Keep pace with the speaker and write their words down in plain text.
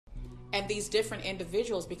And these different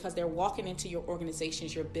individuals, because they're walking into your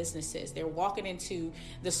organizations, your businesses, they're walking into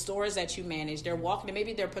the stores that you manage, they're walking to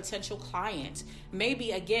maybe they're potential clients.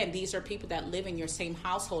 Maybe, again, these are people that live in your same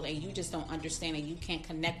household and you just don't understand and you can't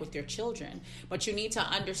connect with their children. But you need to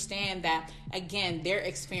understand that, again, their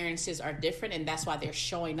experiences are different and that's why they're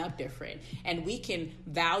showing up different. And we can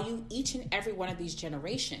value each and every one of these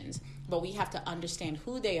generations, but we have to understand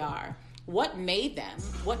who they are, what made them,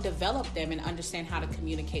 what developed them, and understand how to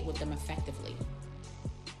communicate with them effectively.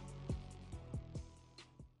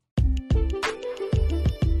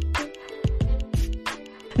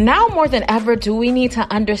 Now more than ever, do we need to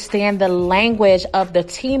understand the language of the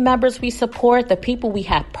team members we support, the people we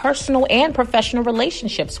have personal and professional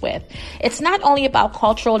relationships with. It's not only about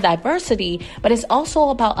cultural diversity, but it's also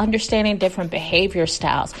about understanding different behavior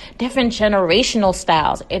styles, different generational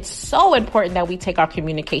styles. It's so important that we take our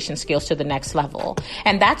communication skills to the next level.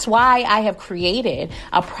 And that's why I have created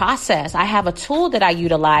a process. I have a tool that I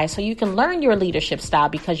utilize so you can learn your leadership style,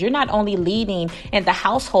 because you're not only leading in the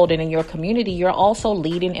household and in your community, you're also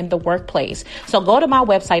leading in the workplace. So go to my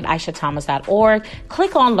website, aishathomas.org,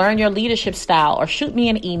 click on Learn Your Leadership Style, or shoot me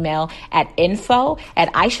an email at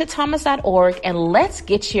info@aishathomas.org, and let's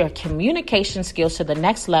get your communication skills to the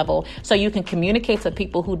next level so you can communicate to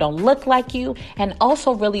people who don't look like you and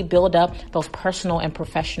also really build up those personal and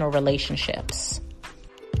professional relationships.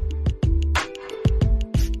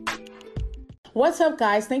 What's up,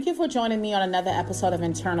 guys? Thank you for joining me on another episode of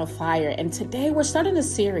Internal Fire. And today we're starting a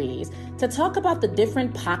series to talk about the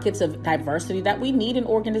different pockets of diversity that we need in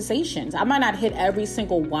organizations. I might not hit every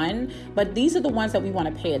single one, but these are the ones that we want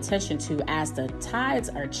to pay attention to as the tides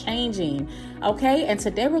are changing. Okay. And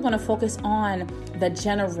today we're going to focus on the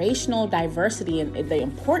generational diversity and the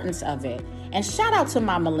importance of it. And shout out to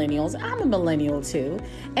my millennials. I'm a millennial too.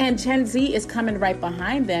 And Gen Z is coming right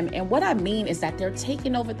behind them. And what I mean is that they're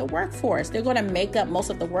taking over the workforce. They're going to make up most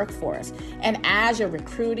of the workforce. And as you're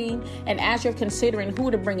recruiting and as you're considering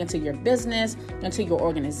who to bring into your business, into your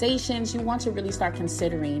organizations, you want to really start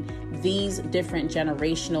considering these different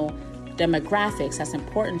generational demographics. That's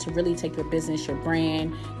important to really take your business, your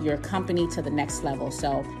brand, your company to the next level.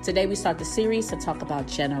 So today we start the series to talk about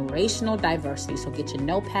generational diversity. So get your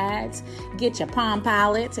notepads, get your Palm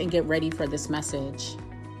Pilots, and get ready for this message.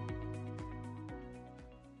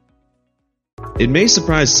 It may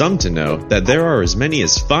surprise some to know that there are as many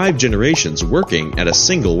as 5 generations working at a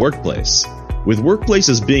single workplace. With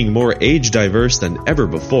workplaces being more age diverse than ever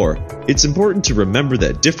before, it's important to remember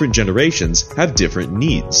that different generations have different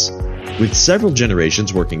needs. With several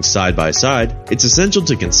generations working side by side, it's essential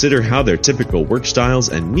to consider how their typical work styles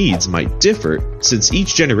and needs might differ, since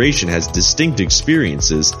each generation has distinct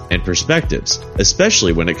experiences and perspectives,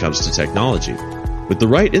 especially when it comes to technology. With the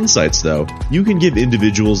right insights, though, you can give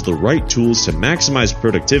individuals the right tools to maximize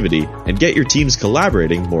productivity and get your teams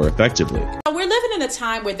collaborating more effectively. We're living in a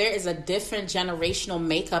time where there is a different generational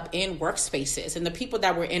makeup in workspaces, and the people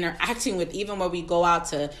that we're interacting with, even when we go out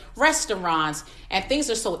to restaurants, and things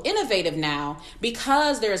are so innovative now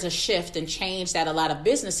because there's a shift and change that a lot of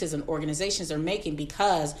businesses and organizations are making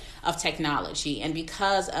because of technology and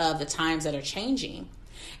because of the times that are changing.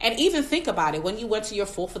 And even think about it, when you went to your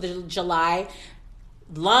 4th of July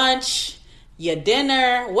lunch, your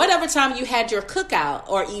dinner, whatever time you had your cookout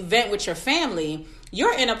or event with your family,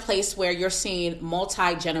 you're in a place where you're seeing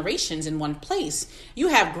multi-generations in one place. You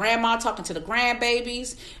have grandma talking to the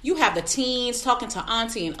grandbabies. You have the teens talking to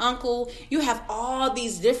auntie and uncle. You have all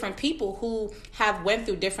these different people who have went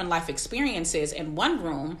through different life experiences in one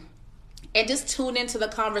room. And just tune into the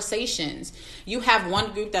conversations. You have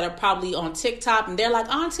one group that are probably on TikTok and they're like,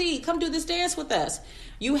 Auntie, come do this dance with us.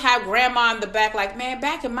 You have grandma in the back like, man,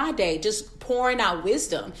 back in my day, just pouring out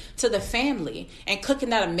wisdom to the family and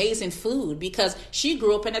cooking that amazing food because she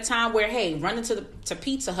grew up in a time where, hey, running to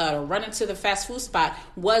Pizza Hut or running to the fast food spot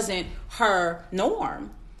wasn't her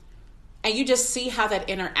norm. And you just see how that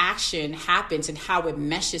interaction happens and how it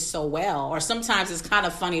meshes so well. Or sometimes it's kind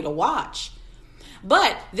of funny to watch.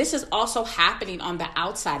 But this is also happening on the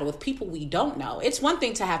outside with people we don't know. It's one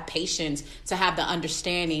thing to have patience, to have the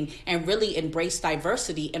understanding and really embrace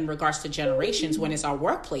diversity in regards to generations when it's our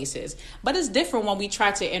workplaces. But it's different when we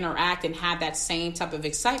try to interact and have that same type of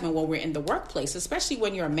excitement when we're in the workplace, especially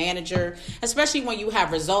when you're a manager, especially when you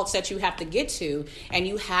have results that you have to get to and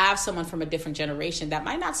you have someone from a different generation that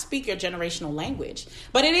might not speak your generational language.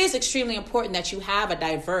 But it is extremely important that you have a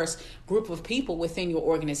diverse group of people within your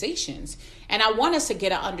organizations. And I want us to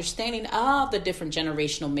get an understanding of the different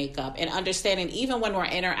generational makeup and understanding even when we're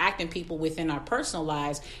interacting people within our personal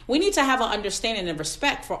lives, we need to have an understanding and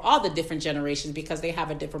respect for all the different generations because they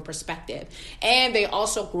have a different perspective and they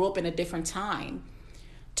also grew up in a different time.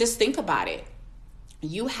 Just think about it.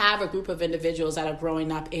 You have a group of individuals that are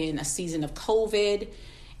growing up in a season of COVID,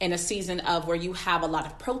 in a season of where you have a lot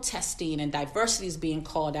of protesting and diversity is being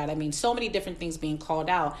called out. I mean, so many different things being called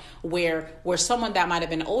out where someone that might have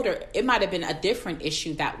been older, it might have been a different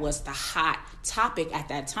issue that was the hot topic at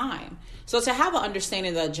that time. So to have an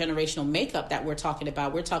understanding of the generational makeup that we're talking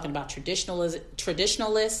about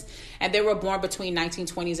traditionalists, and they were born between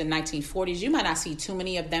 1920s and 1940s. You might not see too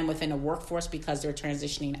many of them within the workforce because they're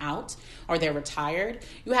transitioning out or they're retired.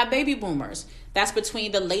 You have baby boomers. That's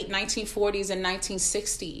between the late 1940s and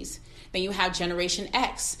 1960s. Then you have Generation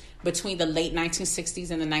X between the late 1960s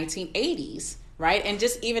and the 1980s. Right? And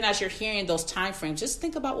just even as you're hearing those time frames, just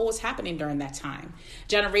think about what was happening during that time.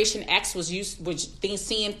 Generation X was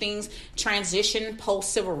seeing things transition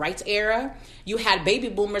post-civil rights era. You had baby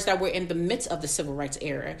boomers that were in the midst of the civil rights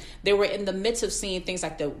era. They were in the midst of seeing things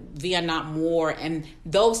like the Vietnam War and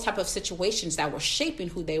those type of situations that were shaping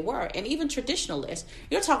who they were. And even traditionalists,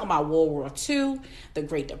 you're talking about World War II, the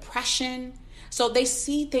Great Depression. So they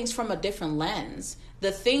see things from a different lens.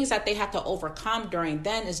 The things that they had to overcome during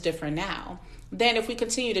then is different now. Then if we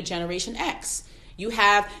continue to Generation X,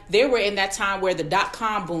 they were in that time where the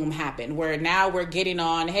 .com boom happened, where now we're getting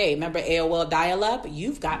on, hey, remember AOL dial-up?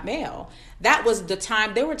 You've got mail. That was the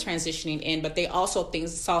time they were transitioning in, but they also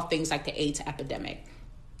saw things like the AIDS epidemic.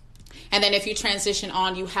 And then if you transition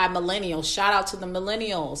on, you have millennials. Shout out to the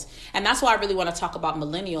millennials. And that's why I really want to talk about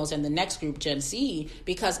millennials and the next group, Gen Z,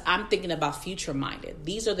 because I'm thinking about future minded.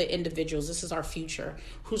 These are the individuals. This is our future.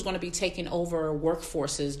 Who's going to be taking over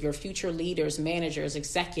workforces, your future leaders, managers,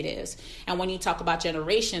 executives. And when you talk about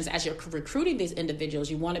generations, as you're recruiting these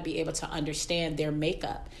individuals, you want to be able to understand their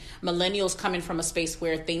makeup. Millennials coming from a space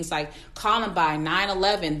where things like Columbine,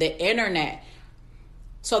 9/11, the internet.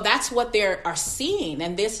 So that's what they are seeing,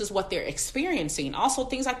 and this is what they're experiencing. Also,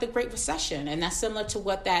 things like the Great Recession, and that's similar to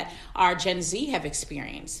what that our Gen Z have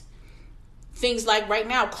experienced. Things like right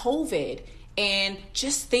now, COVID, and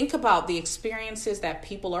just think about the experiences that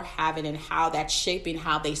people are having and how that's shaping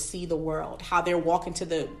how they see the world, how they're walking to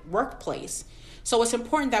the workplace. So it's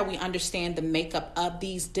important that we understand the makeup of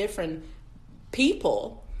these different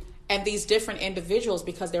people and these different individuals,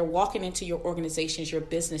 because they're walking into your organizations, your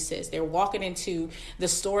businesses. They're walking into the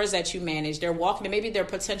stores that you manage. They're walking to maybe their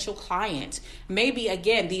potential client. Maybe,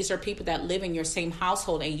 again, these are people that live in your same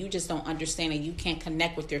household and you just don't understand and you can't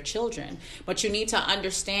connect with their children. But you need to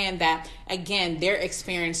understand that, again, their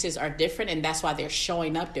experiences are different and that's why they're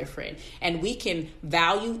showing up different. And we can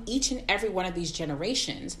value each and every one of these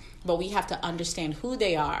generations, but we have to understand who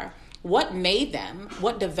they are, what made them,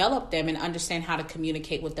 what developed them, and understand how to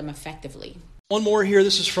communicate with them effectively. One more here.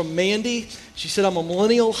 This is from Mandy. She said, I'm a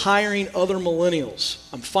millennial hiring other millennials.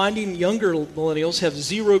 I'm finding younger millennials have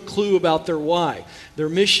zero clue about their why, their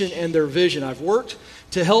mission, and their vision. I've worked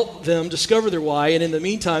to help them discover their why, and in the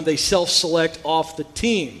meantime, they self-select off the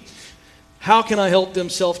team. How can I help them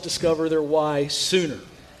self-discover their why sooner?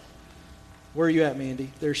 Where are you at, Mandy?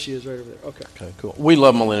 There she is, right over there. Okay, cool. We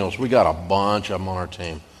love millennials. We got a bunch of them on our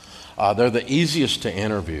team. They're the easiest to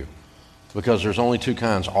interview because there's only two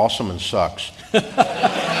kinds, awesome and sucks.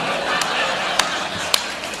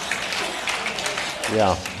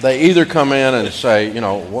 Yeah, they either come in and say,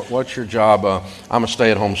 what's your job? I'm a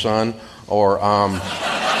stay-at-home son, or, or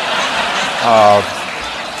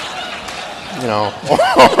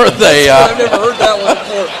they... I've never heard that one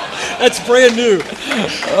before. That's brand new.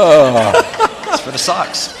 It's for the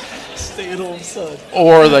socks. Stay-at-home son.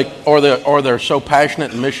 Or they're so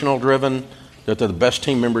passionate and missional driven that they're the best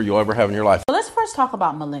team member you'll ever have in your life. So let's first talk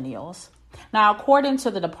about millennials. Now, according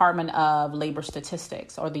to the Department of Labor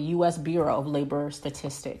Statistics, or the U.S. Bureau of Labor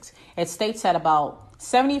Statistics, it states that about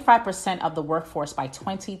 75% of the workforce by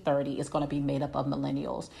 2030 is going to be made up of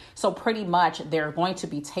millennials. So pretty much they're going to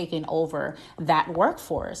be taking over that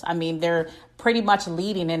workforce. I mean, they're pretty much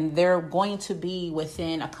leading, and they're going to be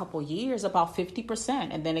within a couple years about 50%.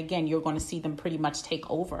 And then again, you're going to see them pretty much take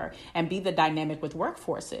over and be the dynamic with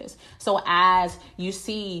workforces. So as you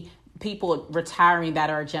see people retiring that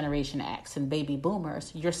are Generation X and baby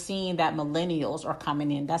boomers, you're seeing that millennials are coming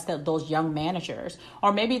in. That's those young managers,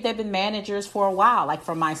 or maybe they've been managers for a while. Like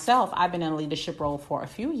for myself, I've been in a leadership role for a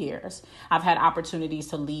few years. I've had opportunities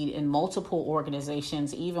to lead in multiple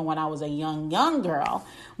organizations, even when I was a young girl.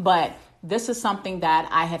 But this is something that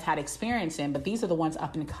I have had experience in, but these are the ones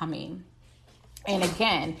up and coming. And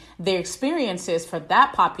again, their experiences for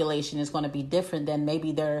that population is going to be different than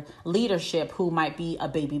maybe their leadership, who might be a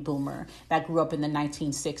baby boomer that grew up in the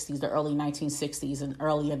 1960s, the early 1960s and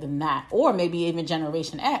earlier than that. Or maybe even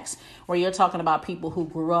Generation X, where you're talking about people who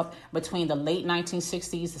grew up between the late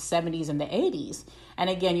 1960s, the 70s, and the 80s. And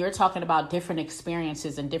again, you're talking about different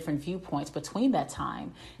experiences and different viewpoints between that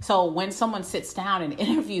time. So when someone sits down and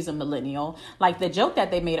interviews a millennial, like the joke that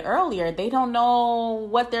they made earlier, they don't know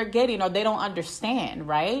what they're getting, or they don't understand,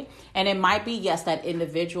 right? And it might be, yes, that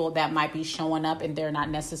individual that might be showing up and they're not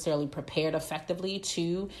necessarily prepared effectively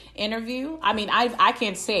to interview. I mean, I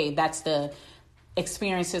can't say that's the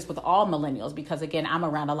experiences with all millennials, because again, I'm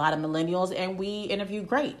around a lot of millennials and we interview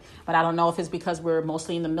great, but I don't know if it's because we're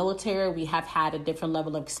mostly in the military. We have had a different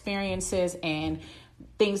level of experiences and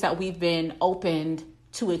things that we've been opened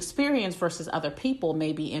to experience versus other people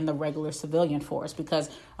maybe in the regular civilian force, because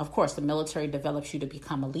of course the military develops you to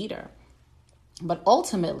become a leader. But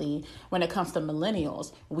ultimately, when it comes to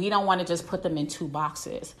millennials, we don't want to just put them in two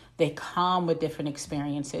boxes. They come with different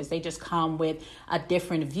experiences. They just come with a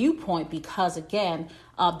different viewpoint because, again,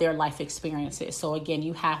 of their life experiences. So, again,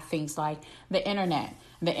 you have things like the internet.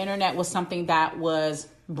 The internet was something that was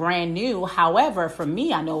brand new. However, for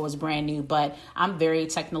me, I know it was brand new, but I'm very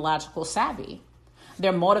technological savvy.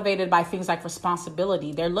 They're motivated by things like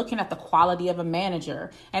responsibility. They're looking at the quality of a manager,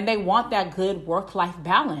 and they want that good work-life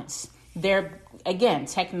balance. They're, again,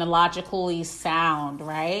 technologically sound,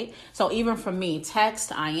 right? So even for me, text,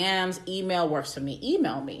 IMs, email works for me.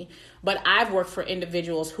 Email me. But I've worked for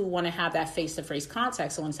individuals who want to have that face-to-face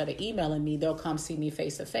contact. So instead of emailing me, they'll come see me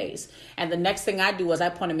face-to-face. And the next thing I do is I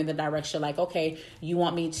point them in the direction like, okay, you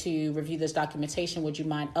want me to review this documentation. Would you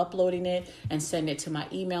mind uploading it and send it to my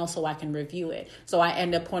email so I can review it? So I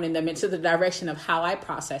end up pointing them into the direction of how I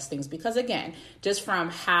process things. Because again, just from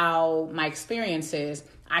how my experience is,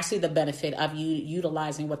 I see the benefit of you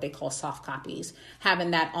utilizing what they call soft copies,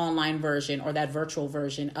 having that online version or that virtual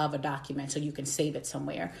version of a document so you can save it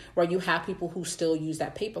somewhere, where you have people who still use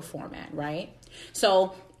that paper format, right?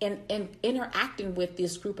 So in interacting with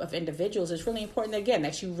this group of individuals, it's really important, again,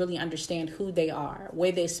 that you really understand who they are,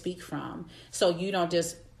 where they speak from, so you don't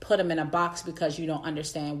just put them in a box because you don't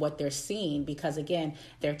understand what they're seeing, because, again,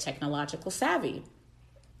 they're technological savvy.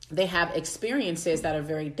 They have experiences that are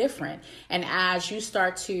very different. And as you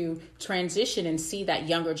start to transition and see that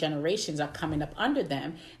younger generations are coming up under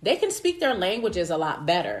them, they can speak their languages a lot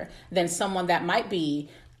better than someone that might be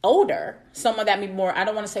older, someone that may be more, I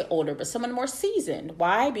don't want to say older, but someone more seasoned.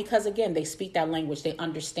 Why? Because again, they speak that language. They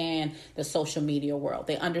understand the social media world.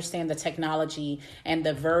 They understand the technology and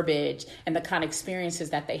the verbiage and the kind of experiences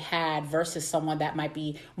that they had versus someone that might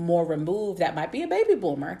be more removed, that might be a baby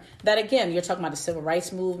boomer. That again, you're talking about the civil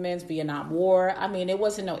rights movements, Vietnam War. I mean, it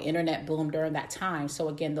wasn't no internet boom during that time. So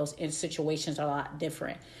again, those situations are a lot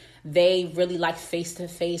different. They really like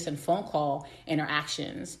face-to-face and phone call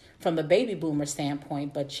interactions from the baby boomer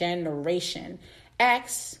standpoint, but Generation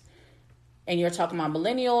X, and you're talking about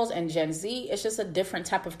millennials and Gen Z, it's just a different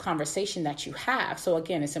type of conversation that you have. So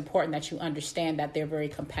again, it's important that you understand that they're very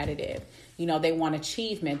competitive. You know, they want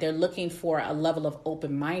achievement. They're looking for a level of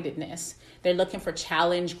open-mindedness. They're looking for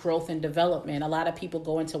challenge, growth, and development. A lot of people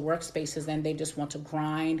go into workspaces and they just want to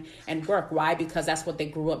grind and work. Why? Because that's what they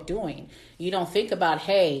grew up doing. You don't think about,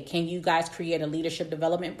 hey, can you guys create a leadership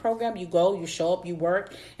development program? You go, you show up, you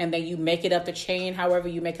work, and then you make it up the chain, however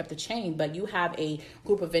you make up the chain. But you have a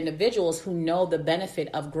group of individuals who know the benefit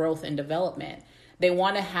of growth and development. They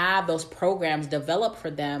want to have those programs developed for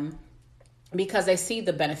them because they see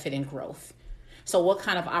the benefit in growth. So what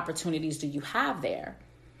kind of opportunities do you have there?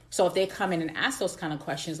 So if they come in and ask those kind of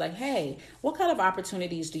questions like, hey, what kind of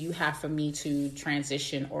opportunities do you have for me to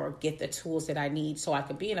transition or get the tools that I need so I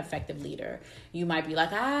could be an effective leader? You might be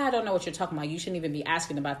like, I don't know what you're talking about. You shouldn't even be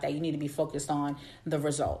asking about that. You need to be focused on the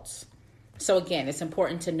results. So again, it's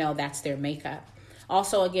important to know that's their makeup.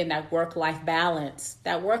 Also, again, that work-life balance.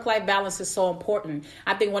 That work-life balance is so important.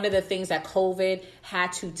 I think one of the things that COVID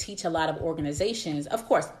had to teach a lot of organizations, of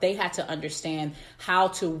course, they had to understand how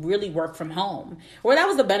to really work from home. Well, that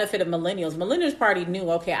was the benefit of millennials. Millennials already knew,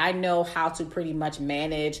 okay, I know how to pretty much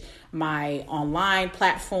manage my online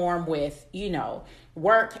platform with,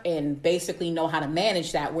 work and basically know how to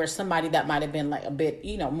manage that, where somebody that might have been like a bit,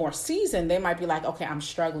 more seasoned, they might be like, okay, I'm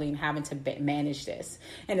struggling having to manage this.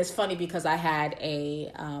 And it's funny because I had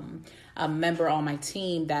a member on my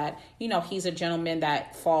team that, he's a gentleman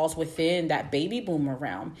that falls within that baby boomer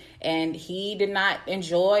realm. And he did not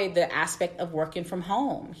enjoy the aspect of working from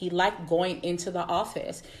home. He liked going into the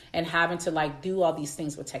office and having to do all these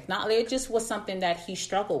things with technology. It just was something that he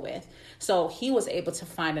struggled with. So he was able to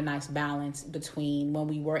find a nice balance between 2019 when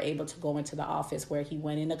we were able to go into the office, where he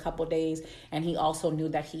went in a couple days, and he also knew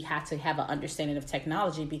that he had to have an understanding of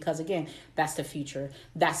technology because, again, that's the future.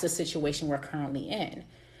 That's the situation we're currently in.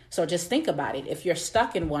 So just think about it. If you're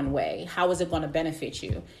stuck in one way, how is it going to benefit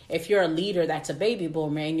you? If you're a leader that's a baby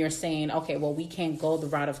boomer and you're saying, okay, well, we can't go the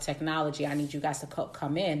route of technology. I need you guys to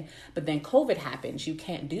come in. But then COVID happens. You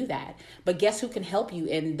can't do that. But guess who can help you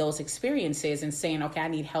in those experiences and saying, okay, I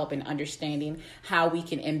need help in understanding how we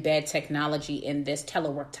can embed technology in this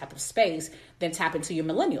telework type of space? Then tap into your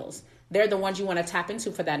millennials. They're the ones you want to tap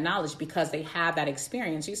into for that knowledge because they have that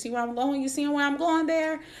experience. You see where I'm going? You see where I'm going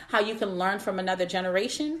there? How you can learn from another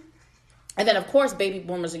generation? And then, of course, baby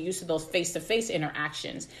boomers are used to those face-to-face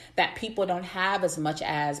interactions that people don't have as much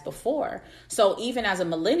as before. So even as a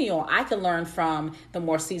millennial, I can learn from the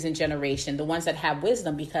more seasoned generation, the ones that have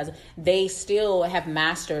wisdom, because they still have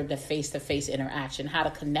mastered the face-to-face interaction, how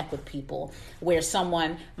to connect with people, where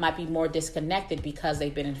someone might be more disconnected because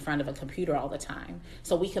they've been in front of a computer all the time.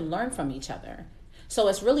 So we can learn from each other. So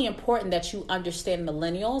it's really important that you understand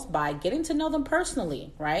millennials by getting to know them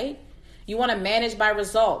personally, right? You want to manage by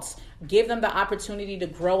results. Give them the opportunity to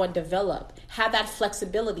grow and develop. Have that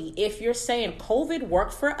flexibility. If you're saying COVID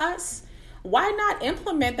worked for us, why not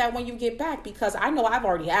implement that when you get back? Because I know I've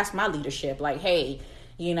already asked my leadership, like, hey,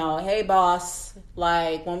 hey, boss,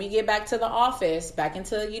 like when we get back to the office, back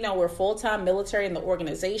into, we're full-time military in the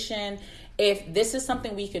organization. If this is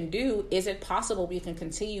something we can do, is it possible we can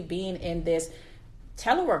continue being in this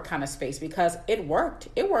telework kind of space? Because it worked.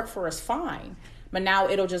 It worked for us fine. But now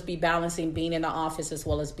it'll just be balancing being in the office as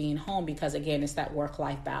well as being home because, again, it's that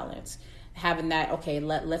work-life balance. Having that, okay,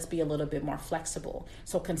 let's be a little bit more flexible.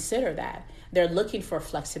 So consider that. They're looking for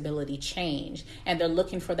flexibility, change, and they're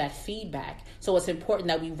looking for that feedback. So it's important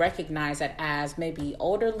that we recognize that as maybe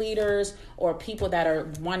older leaders or people that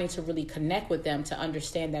are wanting to really connect with them, to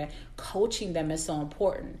understand that coaching them is so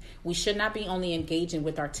important. We should not be only engaging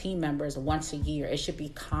with our team members once a year. It should be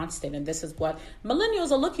constant, and this is what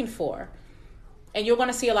millennials are looking for. And you're going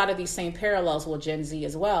to see a lot of these same parallels with Gen Z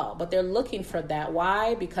as well. But they're looking for that.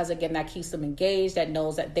 Why? Because, again, that keeps them engaged. That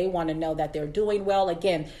knows that they want to know that they're doing well.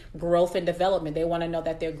 Again, growth and development. They want to know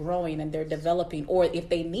that they're growing and they're developing, or if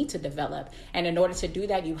they need to develop. And in order to do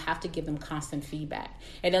that, you have to give them constant feedback.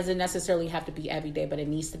 It doesn't necessarily have to be every day, but it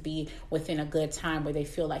needs to be within a good time where they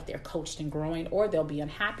feel like they're coached and growing, or they'll be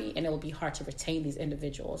unhappy and it will be hard to retain these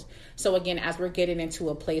individuals. So, again, as we're getting into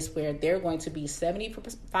a place where they're going to be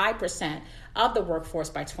 75% of the workforce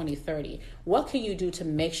by 2030. What can you do to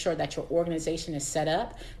make sure that your organization is set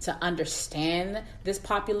up to understand this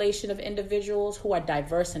population of individuals who are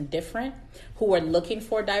diverse and different, who are looking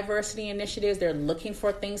for diversity initiatives? They're looking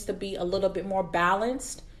for things to be a little bit more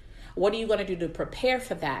balanced. What are you going to do to prepare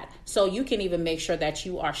for that? So you can even make sure that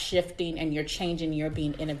you are shifting and you're changing, you're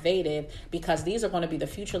being innovative, because these are going to be the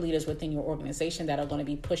future leaders within your organization that are going to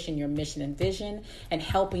be pushing your mission and vision and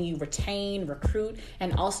helping you retain, recruit,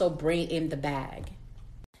 and also bring in the bag.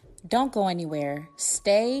 Don't go anywhere.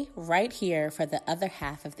 Stay right here for the other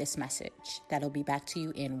half of this message. That'll be back to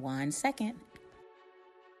you in 1 second.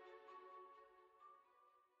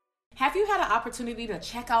 Have you had an opportunity to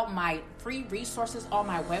check out my free resources on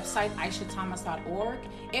my website, aishathomas.org?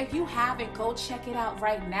 If you haven't, go check it out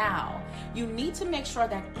right now. You need to make sure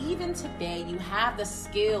that even today you have the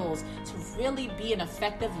skills to really be an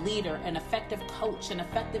effective leader, an effective coach, an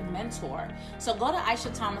effective mentor. So go to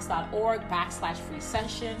aishathomas.org/free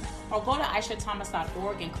session, or go to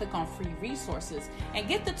aishathomas.org and click on free resources and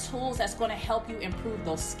get the tools that's going to help you improve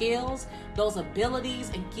those skills, those abilities,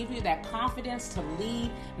 and give you that confidence to lead,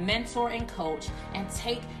 mentor, and coach, and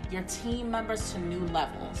take your team members to new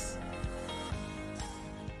levels.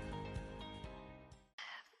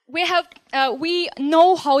 We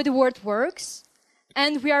know how the world works,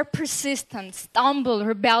 and we are persistent, stumble,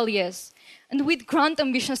 rebellious, and with grand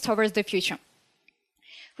ambitions towards the future.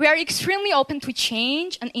 We are extremely open to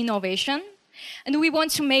change and innovation, and we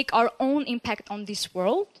want to make our own impact on this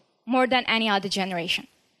world more than any other generation.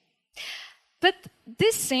 But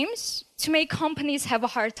this seems to make companies have a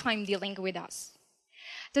hard time dealing with us.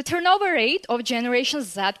 The turnover rate of Generation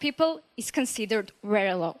Z people is considered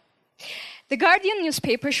very low. The Guardian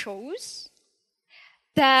newspaper shows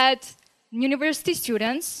that university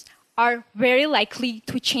students are very likely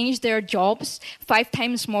to change their jobs 5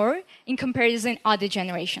 times more in comparison to other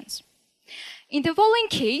generations. In the following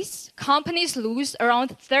case, companies lose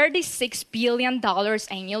around $36 billion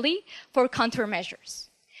annually for countermeasures,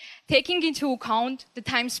 taking into account the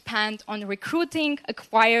time spent on recruiting,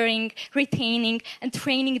 acquiring, retaining, and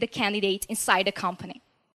training the candidates inside the company.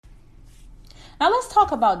 Now let's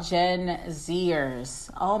talk about Gen Zers.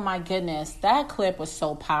 Oh my goodness, that clip was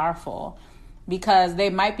so powerful, because they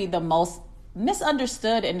might be the most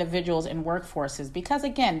misunderstood individuals in workforces, because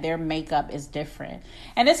again, their makeup is different.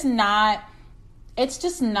 And it's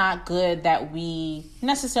just not good that we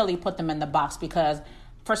necessarily put them in the box, because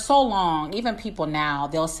for so long, even people now,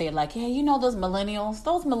 they'll say like, yeah, you know, those millennials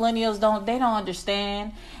don't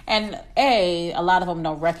understand. And a lot of them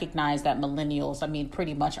don't recognize that millennials, I mean,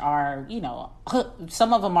 pretty much are, you know,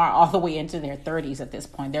 some of them are all the way into their 30s at this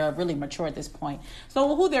point. They're really mature at this point.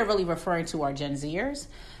 So who they're really referring to are Gen Zers.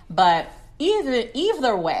 But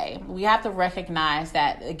either way, we have to recognize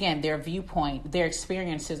that, again, their viewpoint, their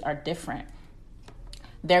experiences are different.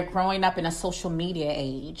 They're growing up in a social media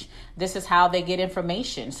age. This is how they get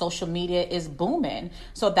information. Social media is booming.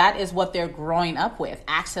 So that is what they're growing up with,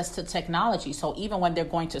 access to technology. So even when they're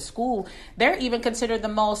going to school, they're even considered the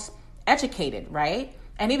most educated, right?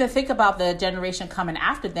 And even think about the generation coming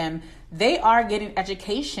after them. They are getting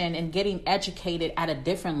education and getting educated at a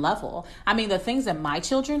different level. I mean, the things that my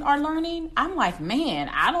children are learning, I'm like, man,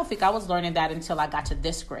 I don't think I was learning that until I got to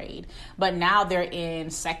this grade. But now they're in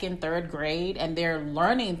second, third grade, and they're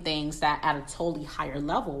learning things that at a totally higher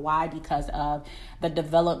level. Why? Because of the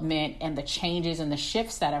development and the changes and the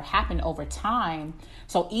shifts that have happened over time.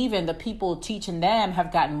 So even the people teaching them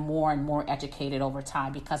have gotten more and more educated over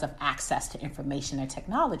time because of access to information and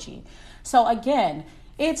technology. So again,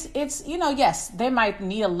 it's you know, yes, they might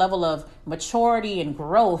need a level of maturity and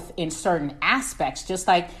growth in certain aspects, just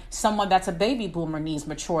like someone that's a baby boomer needs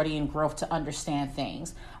maturity and growth to understand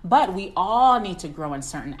things. But we all need to grow in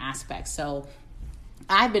certain aspects. So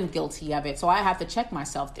I've been guilty of it, so I have to check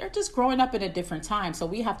myself. They're just growing up in a different time, so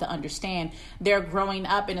we have to understand they're growing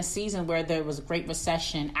up in a season where there was a great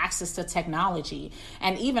recession, access to technology,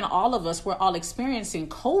 and even all of us, we're all experiencing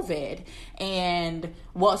COVID and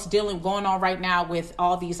what's going on right now with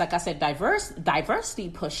all these, like I said, diversity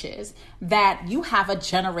pushes, that you have a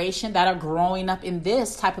generation that are growing up in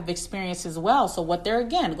this type of experience as well. So what they're,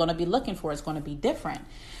 again, going to be looking for is going to be different.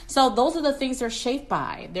 So those are the things they're shaped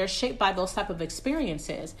by. They're shaped by those type of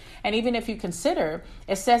experiences. And even if you consider,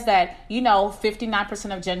 it says that, you know,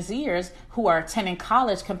 59% of Gen Zers who are attending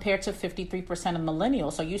college compared to 53% of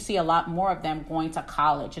millennials. So you see a lot more of them going to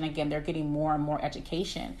college. And again, they're getting more and more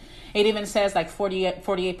education. It even says like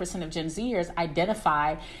 48% of Gen Zers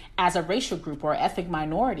identify as a racial group or ethnic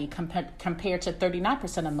minority compared to 39%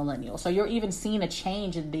 of millennials. So you're even seeing a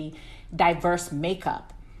change in the diverse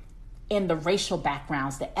makeup, in the racial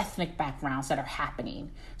backgrounds, the ethnic backgrounds that are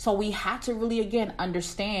happening. So we have to really, again,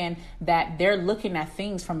 understand that they're looking at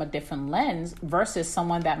things from a different lens versus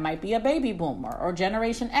someone that might be a baby boomer or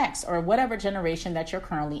Generation X or whatever generation that you're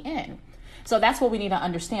currently in. So that's what we need to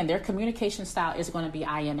understand. Their communication style is going to be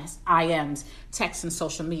IMs, text, and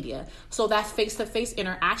social media. So that face-to-face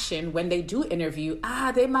interaction, when they do interview,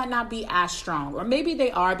 they might not be as strong. Or maybe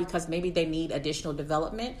they are, because maybe they need additional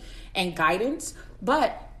development and guidance.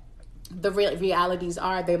 But the realities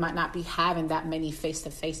are they might not be having that many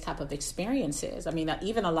face-to-face type of experiences. I mean,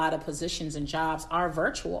 even a lot of positions and jobs are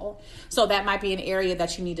virtual. So that might be an area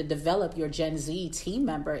that you need to develop your Gen Z team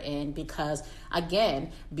member in, because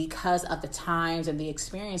again, because of the times and the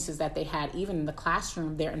experiences that they had, even in the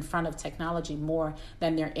classroom, they're in front of technology more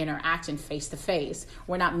than they're interacting face-to-face.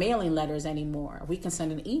 We're not mailing letters anymore. We can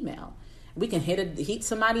send an email. We can hit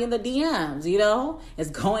somebody in the DMs, you know, it's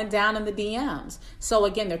going down in the DMs. So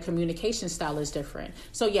again, their communication style is different.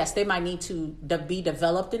 So yes, they might need to be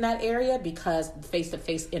developed in that area because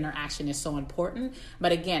face-to-face interaction is so important.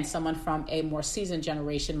 But again, someone from a more seasoned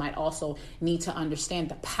generation might also need to understand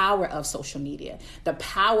the power of social media, the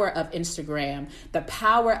power of Instagram, the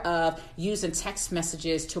power of using text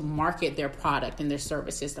messages to market their product and their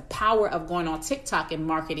services, the power of going on TikTok and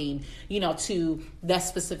marketing, you know, to that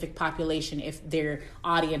specific population if their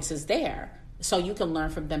audience is there. So you can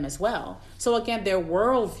learn from them as well. So again, their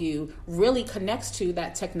worldview really connects to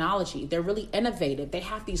that technology. They're really innovative. They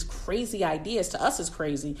have these crazy ideas. To us, it's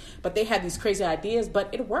crazy, but they have these crazy ideas,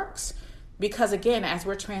 but it works. Because again, as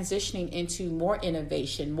we're transitioning into more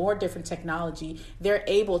innovation, more different technology, they're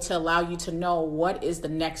able to allow you to know what is the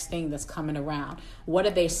next thing that's coming around. What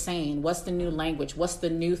are they saying? What's the new language? What's the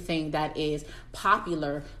new thing that is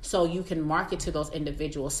popular, so you can market to those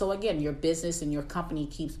individuals? So again, your business and your company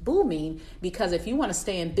keeps booming, because if you want to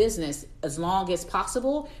stay in business as long as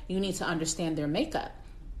possible, you need to understand their makeup.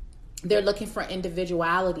 They're looking for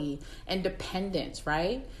individuality, independence,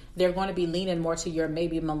 right? They're going to be leaning more to your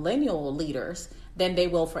maybe millennial leaders than they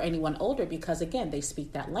will for anyone older, because again, they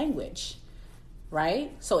speak that language,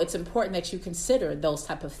 right? So it's important that you consider those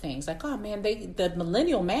type of things. Like, oh man, the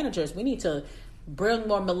millennial managers, we need to bring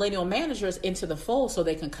more millennial managers into the fold so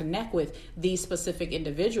they can connect with these specific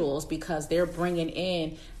individuals, because they're bringing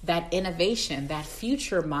in that innovation, that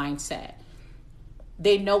future mindset.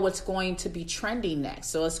 They know what's going to be trending next.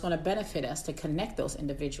 So it's going to benefit us to connect those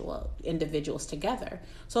individuals together.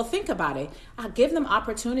 So think about it. I give them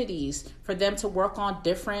opportunities for them to work on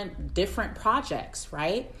different projects,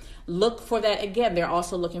 right? Look for that. Again, they're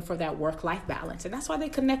also looking for that work-life balance. And that's why they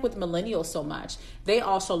connect with millennials so much. They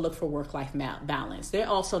also look for work-life balance. They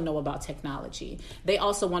also know about technology. They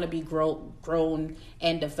also want to be grown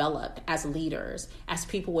and developed as leaders, as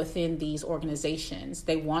people within these organizations.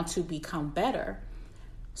 They want to become better.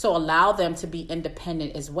 So allow them to be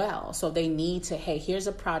independent as well. So they need to, hey, here's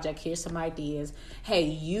a project, here's some ideas. Hey,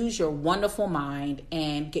 use your wonderful mind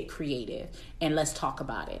and get creative, and let's talk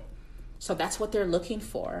about it. So that's what they're looking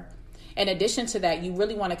for. In addition to that, you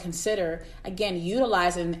really want to consider, again,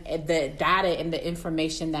 utilizing the data and the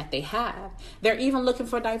information that they have. They're even looking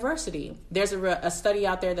for diversity. There's a study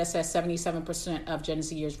out there that says 77% of Gen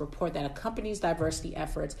Zers report that a company's diversity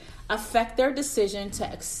efforts affect their decision to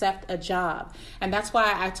accept a job. And that's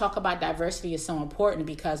why I talk about diversity is so important,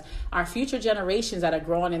 because our future generations that are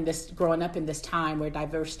growing up in this time where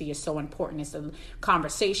diversity is so important. It's the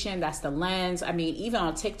conversation, that's the lens. I mean, even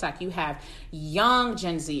on TikTok, you have young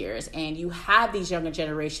Gen Zers, and you have these younger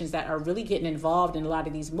generations that are really getting involved in a lot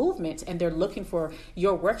of these movements, and they're looking for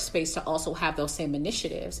your workspace to also have those same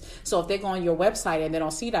initiatives. So if they go on your website and they don't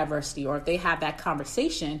see diversity, or if they have that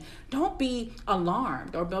conversation, don't be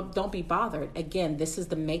alarmed or don't be bothered. Again, this is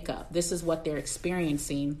the makeup. This is what they're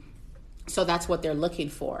experiencing. So that's what they're looking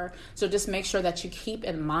for. So just make sure that you keep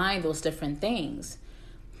in mind those different things.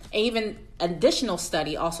 Even additional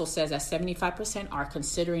study also says that 75% are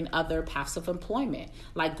considering other paths of employment,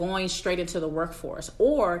 like going straight into the workforce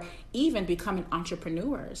or even becoming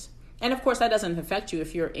entrepreneurs. And of course, that doesn't affect you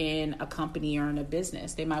if you're in a company or in a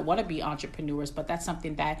business. They might want to be entrepreneurs, but that's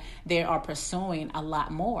something that they are pursuing a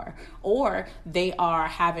lot more. Or they are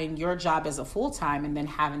having your job as a full-time and then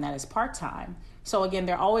having that as part-time. So again,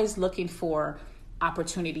 they're always looking for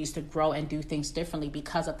opportunities to grow and do things differently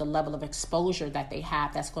because of the level of exposure that they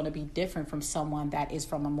have. That's going to be different from someone that is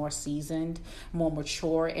from a more seasoned, more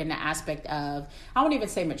mature in the aspect of, I won't even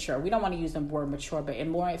say mature. We don't want to use the word mature, but in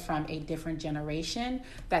more from a different generation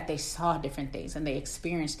that they saw different things and they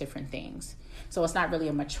experienced different things. So it's not really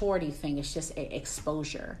a maturity thing. It's just an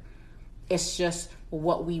exposure. It's just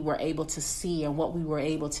what we were able to see and what we were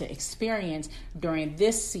able to experience during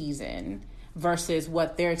this season versus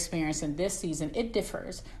what they're experiencing this season. It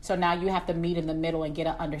differs. So now you have to meet in the middle and get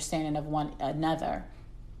an understanding of one another.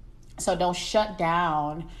 So don't shut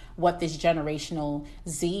down what this generational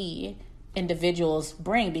Z individuals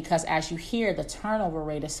bring, because as you hear, the turnover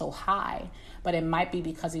rate is so high. But it might be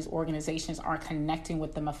because these organizations aren't connecting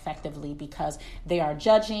with them effectively, because they are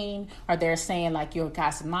judging or they're saying like your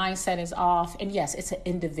guy's mindset is off. And yes, it's an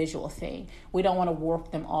individual thing. We don't want to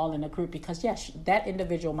work them all in a group, because yes, that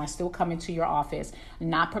individual might still come into your office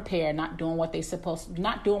not prepared, not doing what they're supposed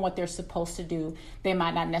to do. They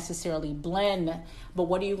might not necessarily blend, but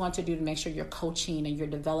what are you going to do to make sure you're coaching and you're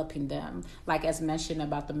developing them? Like as mentioned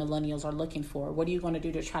about the millennials are looking for, what are you going to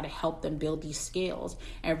do to try to help them build these skills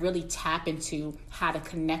and really tap into how to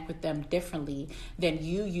connect with them differently than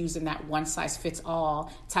you using that one size fits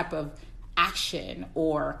all type of action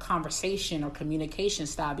or conversation or communication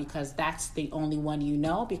style, because that's the only one you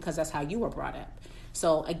know, because that's how you were brought up.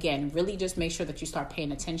 So again, really just make sure that you start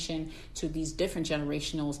paying attention to these different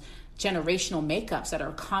generational makeups that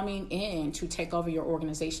are coming in to take over your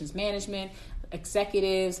organization's management,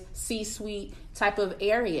 executives, C-suite type of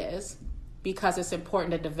areas, because it's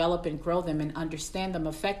important to develop and grow them and understand them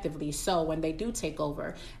effectively. So when they do take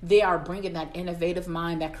over, they are bringing that innovative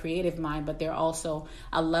mind, that creative mind, but they're also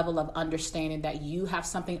a level of understanding that you have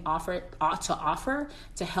something to offer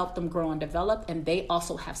to help them grow and develop. And they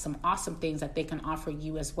also have some awesome things that they can offer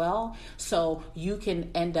you as well. So you can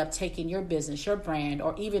end up taking your business, your brand,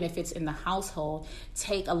 or even if it's in the household,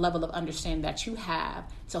 take a level of understanding that you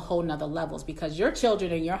have to whole nother levels, because your children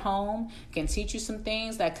in your home can teach you some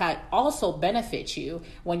things that can also benefit you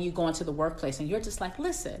when you go into the workplace and you're just like,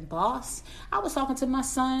 listen, boss, I was talking to my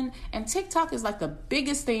son and TikTok is like the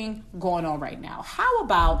biggest thing going on right now. How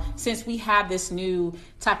about, since we have this new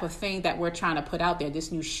type of thing that we're trying to put out there, this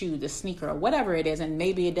new shoe, this sneaker, or whatever it is, and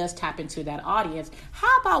maybe it does tap into that audience,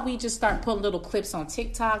 how about we just start putting little clips on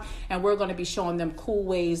TikTok and we're going to be showing them cool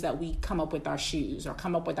ways that we come up with our shoes or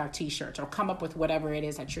come up with our t-shirts or come up with whatever it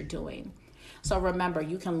is that you're doing. So remember,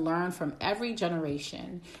 you can learn from every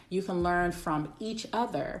generation. You can learn from each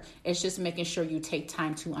other. It's just making sure you take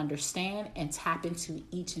time to understand and tap into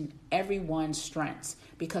each and every one's strengths,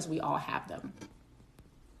 because we all have them.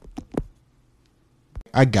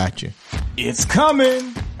 I got you. It's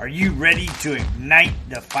coming. Are you ready to ignite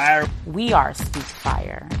the fire? We are Speak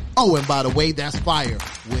Fire. Oh, and by the way, that's fire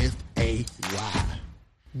with a Y.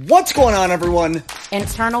 What's going on, everyone?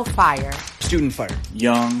 Internal fire. Student fire.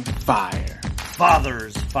 Young fire.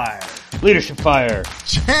 Father's fire. Leadership fire.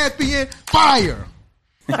 Champion fire.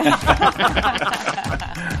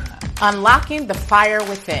 Unlocking the fire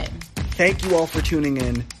within. Thank you all for tuning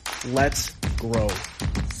in. Let's grow.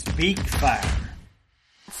 Speak fire.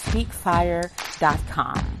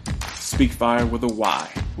 Speakfire.com. Speak Fire with a Y.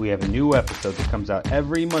 We have a new episode that comes out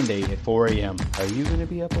every Monday at 4 a.m. Are you going to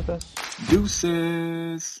be up with us?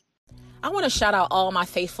 Deuces. I want to shout out all my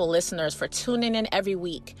faithful listeners for tuning in every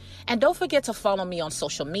week. And don't forget to follow me on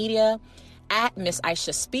social media at Miss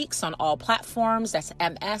Aisha Speaks on all platforms. That's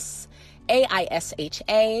MSAISHA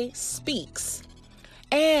Speaks.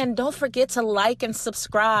 And don't forget to like and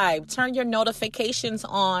subscribe. Turn your notifications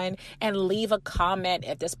on and leave a comment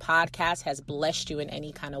if this podcast has blessed you in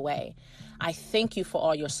any kind of way. I thank you for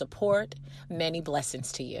all your support. Many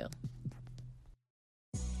blessings to you.